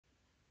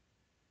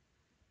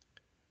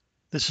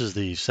This is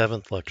the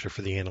seventh lecture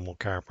for the Animal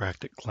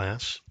Chiropractic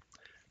class,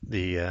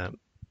 the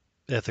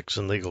Ethics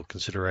and Legal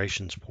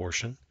Considerations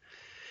portion.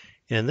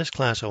 In this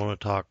class, I want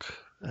to talk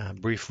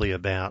briefly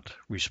about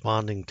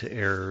responding to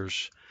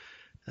errors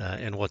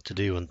and what to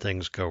do when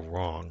things go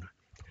wrong.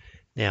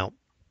 Now,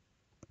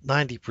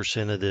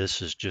 90% of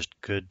this is just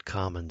good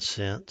common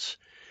sense,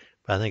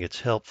 but I think it's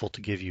helpful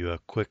to give you a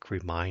quick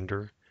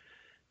reminder.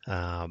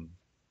 One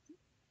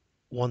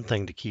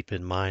thing to keep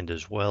in mind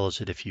as well is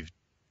that if you've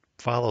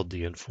followed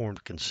the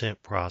informed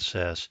consent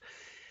process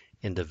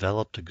and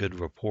developed a good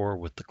rapport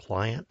with the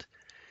client,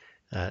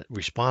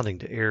 responding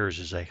to errors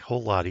is a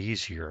whole lot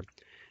easier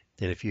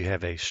than if you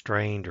have a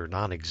strained or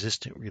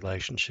non-existent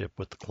relationship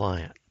with the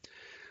client.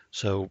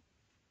 So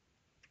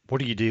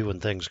what do you do when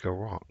things go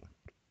wrong?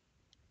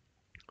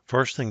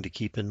 First thing to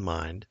keep in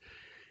mind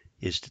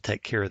is to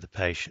take care of the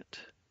patient.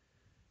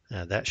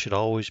 That should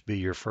always be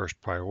your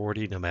first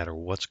priority no matter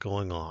what's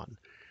going on.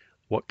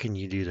 What can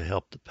you do to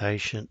help the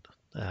patient,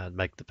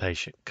 make the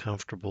patient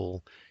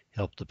comfortable,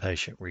 help the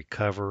patient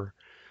recover?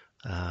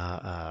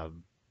 That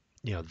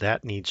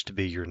needs to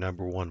be your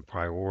number one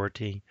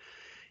priority.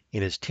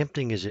 And as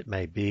tempting as it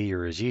may be,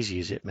 or as easy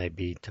as it may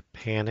be to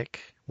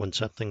panic when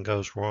something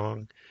goes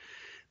wrong,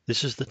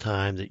 this is the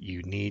time that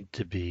you need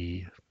to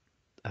be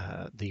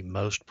the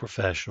most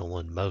professional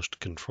and most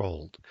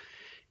controlled.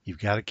 You've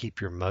got to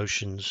keep your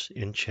emotions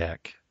in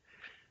check.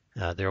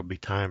 There will be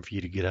time for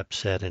you to get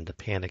upset and to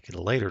panic at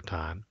a later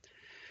time,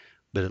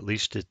 but at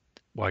least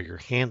while you're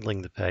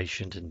handling the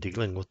patient and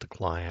dealing with the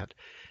client,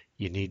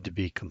 you need to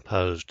be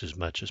composed as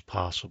much as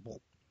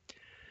possible.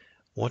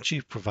 Once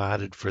you've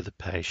provided for the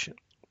patient,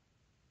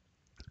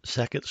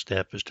 second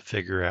step is to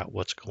figure out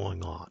what's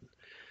going on.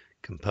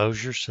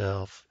 Compose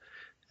yourself.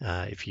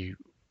 If you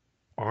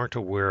aren't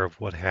aware of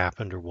what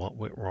happened or what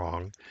went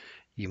wrong,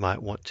 you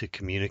might want to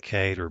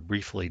communicate or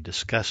briefly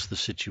discuss the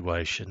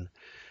situation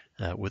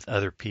with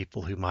other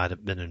people who might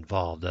have been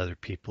involved, other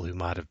people who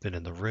might have been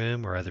in the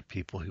room, or other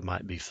people who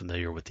might be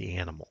familiar with the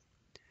animal.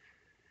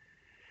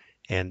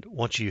 And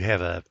once you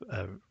have a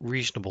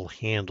reasonable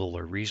handle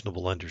or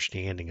reasonable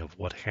understanding of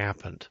what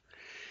happened,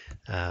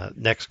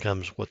 next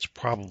comes what's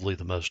probably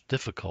the most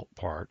difficult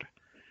part,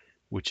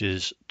 which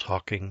is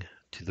talking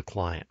to the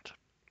client.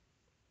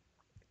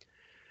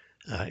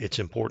 It's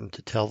important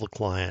to tell the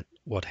client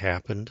what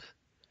happened,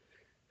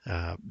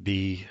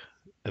 be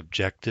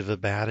objective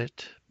about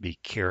it, be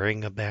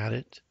caring about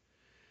it.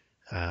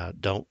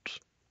 Don't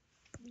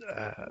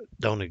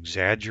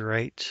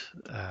exaggerate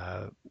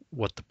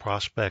what the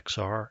prospects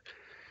are.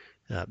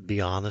 Be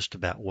honest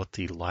about what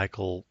the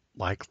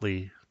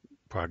likely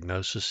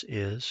prognosis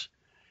is.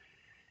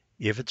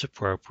 If it's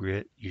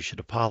appropriate, you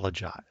should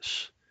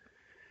apologize.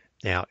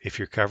 Now, if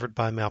you're covered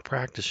by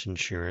malpractice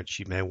insurance,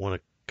 you may want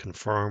to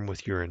confirm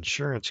with your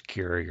insurance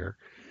carrier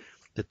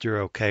that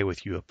they're okay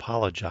with you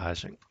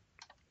apologizing.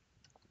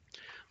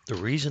 The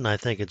reason I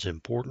think it's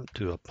important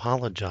to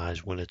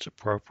apologize when it's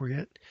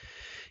appropriate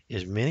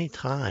is many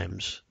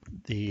times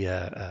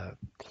the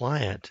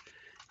client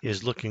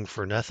is looking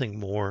for nothing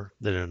more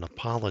than an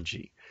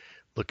apology,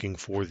 looking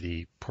for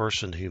the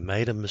person who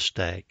made a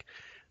mistake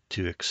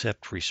to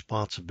accept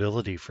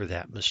responsibility for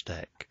that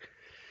mistake.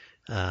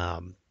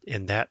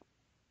 In that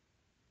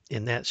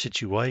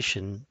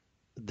situation,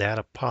 that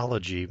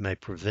apology may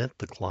prevent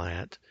the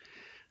client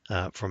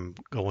from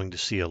going to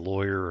see a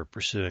lawyer or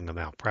pursuing a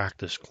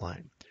malpractice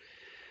claim.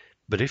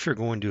 But if you're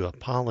going to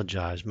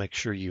apologize, make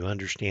sure you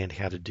understand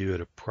how to do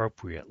it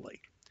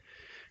appropriately.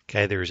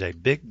 Okay, there's a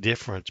big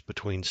difference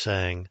between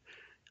saying,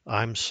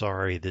 I'm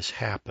sorry this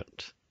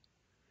happened.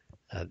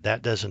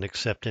 That doesn't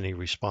accept any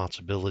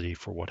responsibility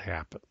for what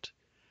happened.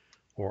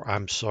 Or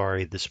I'm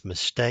sorry this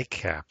mistake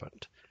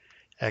happened.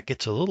 That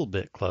gets a little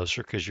bit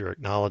closer because you're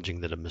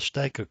acknowledging that a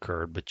mistake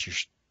occurred, but you're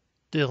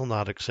still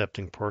not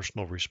accepting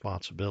personal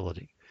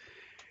responsibility.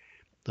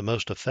 The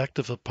most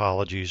effective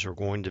apologies are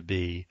going to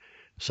be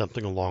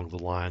something along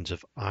the lines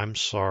of, I'm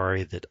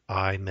sorry that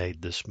I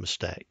made this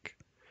mistake,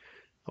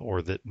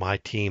 or that my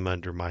team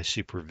under my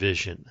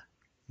supervision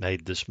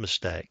made this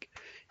mistake,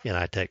 and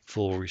I take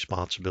full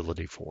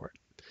responsibility for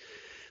it.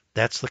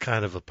 That's the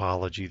kind of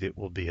apology that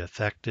will be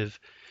effective.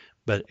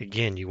 But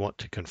again, you want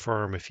to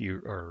confirm if you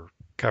are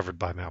covered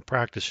by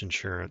malpractice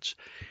insurance,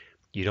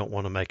 you don't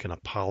want to make an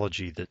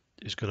apology that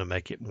is going to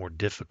make it more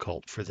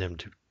difficult for them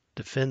to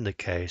defend the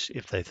case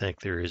if they think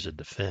there is a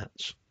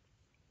defense.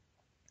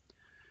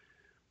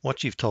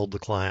 Once you've told the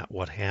client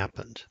what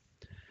happened,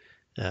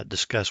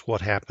 discuss what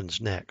happens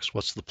next.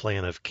 What's the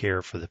plan of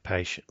care for the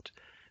patient?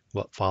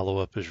 What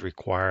follow-up is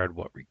required?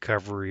 What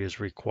recovery is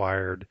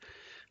required?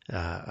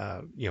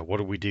 What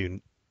do we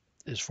do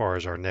as far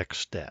as our next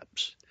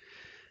steps?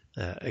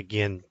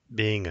 Again,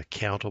 being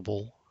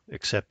accountable,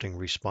 accepting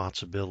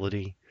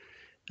responsibility,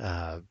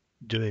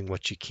 doing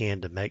what you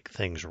can to make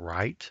things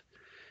right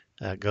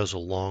goes a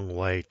long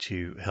way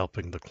to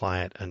helping the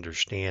client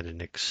understand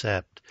and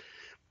accept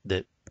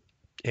that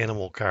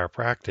animal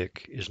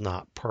chiropractic is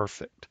not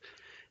perfect.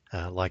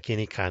 Like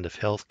any kind of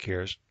health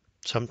care,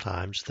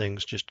 sometimes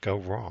things just go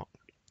wrong.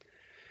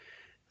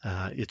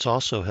 It's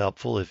also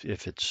helpful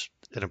if it's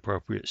an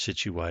appropriate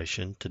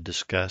situation to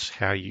discuss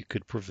how you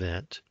could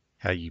prevent,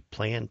 how you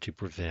plan to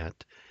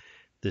prevent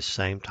this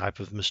same type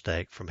of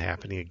mistake from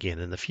happening again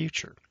in the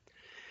future.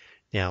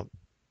 Now,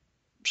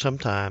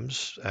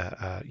 sometimes,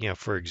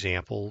 for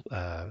example,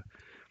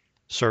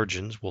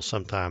 surgeons will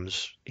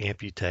sometimes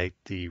amputate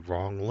the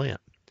wrong limb.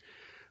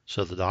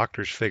 So the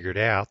doctors figured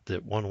out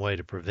that one way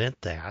to prevent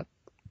that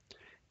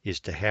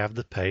is to have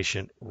the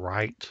patient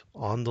right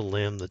on the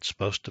limb that's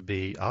supposed to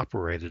be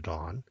operated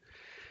on,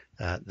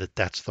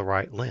 that's the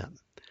right limb,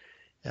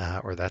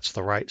 or that's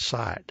the right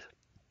side.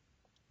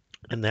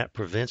 And that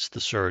prevents the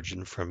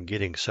surgeon from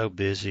getting so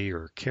busy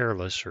or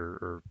careless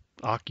or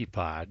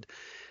occupied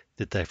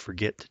that they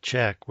forget to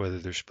check whether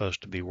they're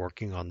supposed to be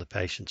working on the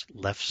patient's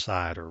left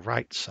side or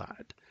right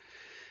side.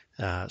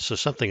 So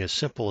something as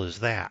simple as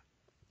that,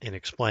 in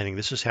explaining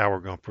this is how we're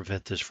going to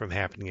prevent this from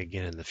happening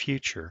again in the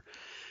future,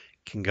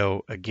 can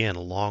go, again,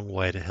 a long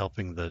way to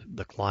helping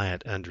the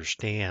client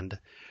understand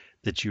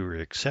that you are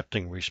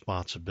accepting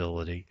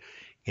responsibility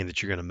and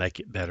that you're going to make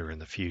it better in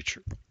the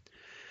future.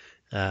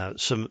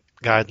 Some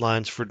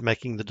guidelines for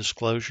making the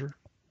disclosure: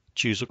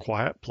 choose a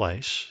quiet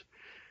place.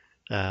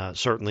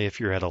 Certainly, if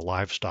you're at a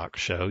livestock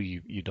show,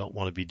 you don't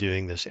want to be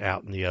doing this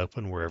out in the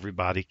open where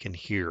everybody can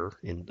hear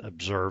and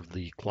observe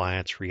the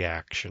client's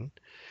reaction.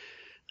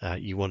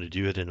 You want to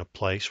do it in a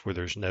place where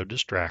there's no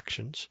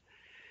distractions.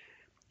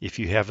 If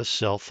you have a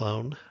cell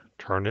phone,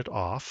 turn it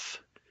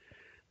off.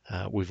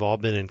 We've all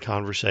been in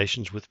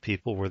conversations with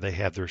people where they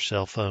have their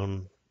cell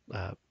phone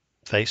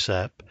face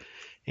up,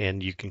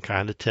 and you can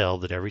kind of tell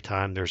that every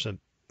time there's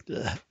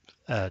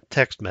a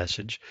text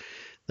message,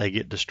 they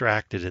get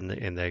distracted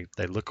and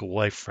they look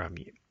away from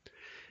you.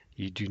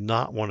 You do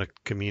not want to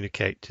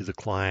communicate to the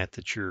client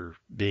that you're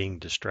being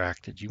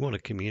distracted. You want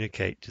to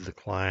communicate to the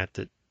client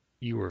that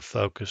you are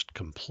focused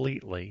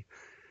completely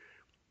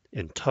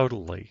and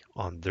totally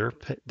on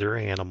their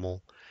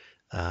animal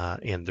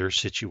and their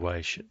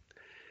situation.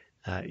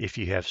 If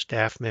you have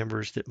staff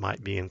members that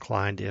might be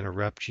inclined to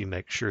interrupt you,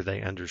 make sure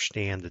they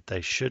understand that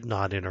they should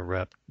not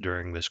interrupt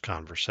during this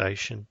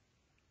conversation.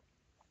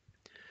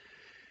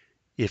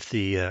 If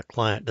the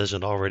client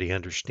doesn't already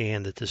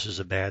understand that this is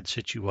a bad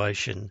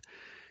situation,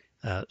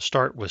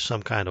 start with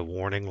some kind of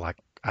warning like,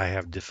 I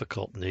have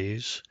difficult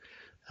news,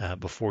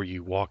 before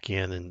you walk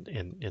in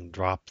and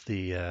drop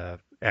the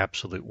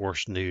absolute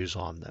worst news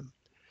on them.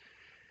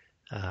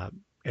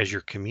 As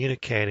you're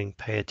communicating,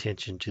 pay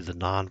attention to the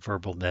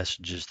nonverbal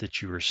messages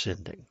that you are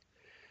sending.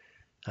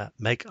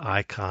 Make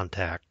eye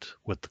contact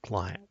with the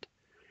client.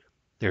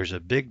 There's a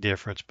big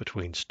difference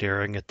between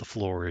staring at the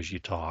floor as you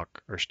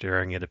talk or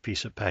staring at a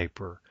piece of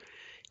paper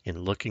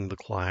and looking the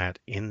client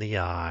in the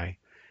eye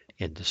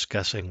and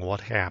discussing what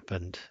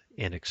happened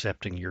and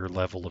accepting your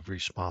level of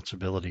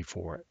responsibility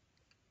for it.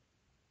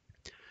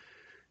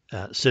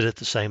 Sit at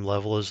the same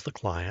level as the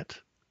client.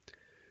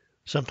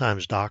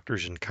 Sometimes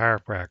doctors and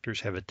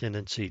chiropractors have a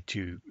tendency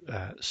to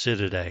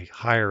sit at a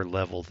higher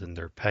level than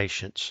their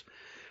patients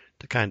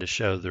to kind of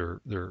show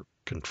their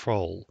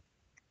control.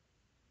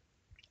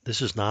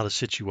 This is not a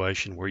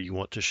situation where you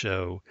want to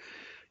show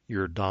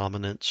your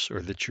dominance or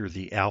that you're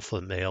the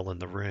alpha male in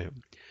the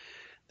room.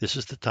 This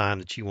is the time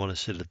that you want to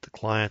sit at the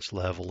client's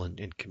level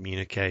and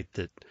communicate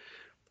that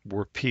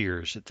we're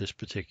peers at this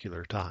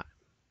particular time.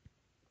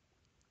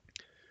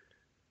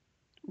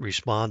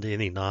 Respond to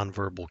any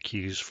nonverbal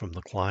cues from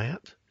the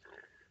client.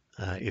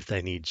 If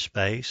they need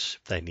space,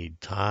 if they need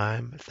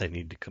time, if they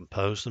need to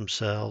compose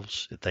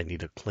themselves, if they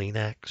need a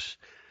Kleenex,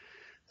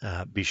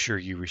 be sure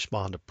you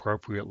respond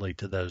appropriately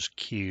to those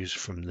cues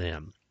from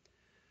them.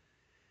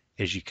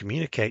 As you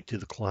communicate to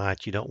the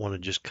client, you don't want to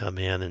just come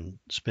in and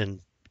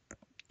spend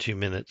 2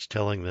 minutes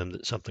telling them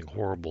that something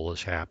horrible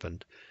has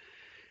happened.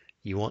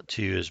 You want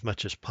to, as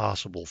much as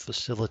possible,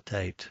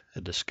 facilitate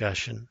a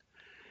discussion,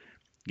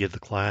 give the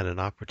client an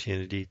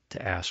opportunity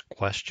to ask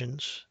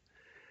questions.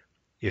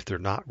 If they're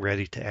not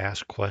ready to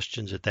ask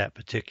questions at that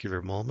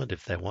particular moment,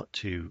 if they want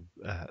to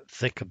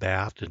think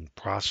about and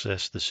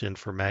process this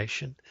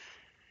information,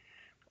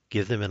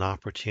 give them an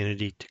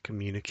opportunity to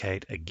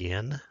communicate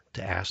again,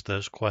 to ask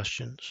those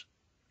questions.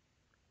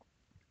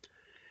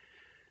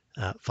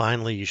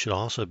 Finally, you should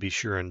also be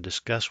sure and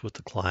discuss with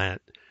the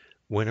client,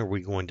 when are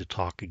we going to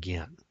talk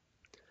again?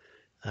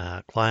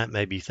 Client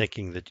may be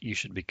thinking that you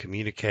should be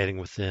communicating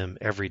with them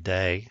every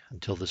day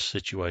until this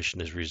situation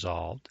is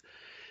resolved.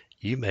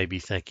 You may be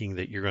thinking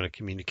that you're going to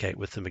communicate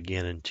with them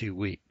again in 2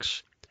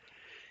 weeks.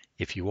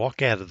 If you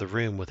walk out of the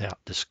room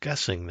without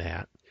discussing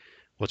that,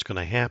 what's going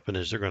to happen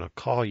is they're going to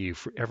call you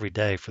for every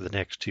day for the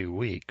next 2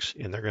 weeks,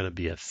 and they're going to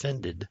be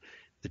offended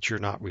that you're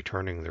not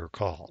returning their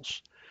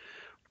calls.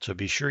 So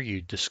be sure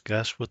you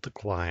discuss with the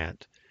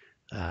client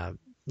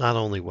not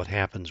only what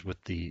happens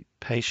with the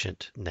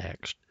patient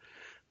next,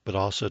 but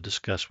also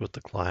discuss with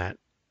the client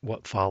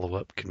what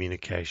follow-up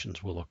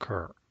communications will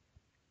occur.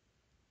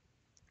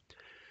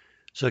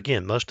 So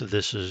again, most of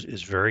this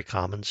is very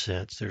common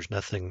sense. There's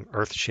nothing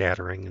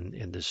earth-shattering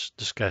in this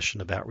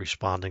discussion about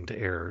responding to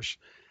errors.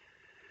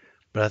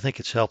 But I think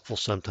it's helpful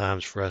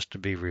sometimes for us to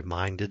be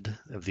reminded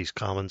of these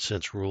common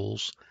sense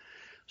rules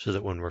so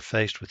that when we're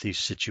faced with these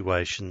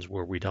situations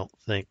where we don't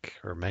think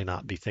or may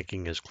not be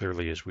thinking as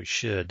clearly as we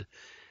should,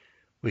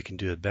 we can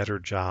do a better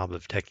job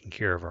of taking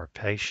care of our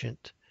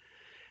patient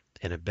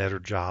and a better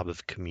job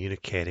of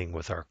communicating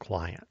with our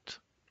client.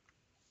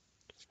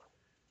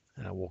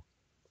 We'll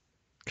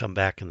come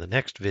back in the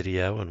next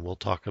video and we'll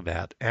talk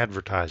about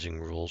advertising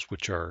rules,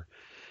 which are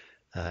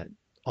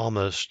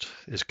almost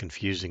as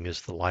confusing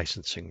as the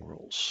licensing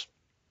rules.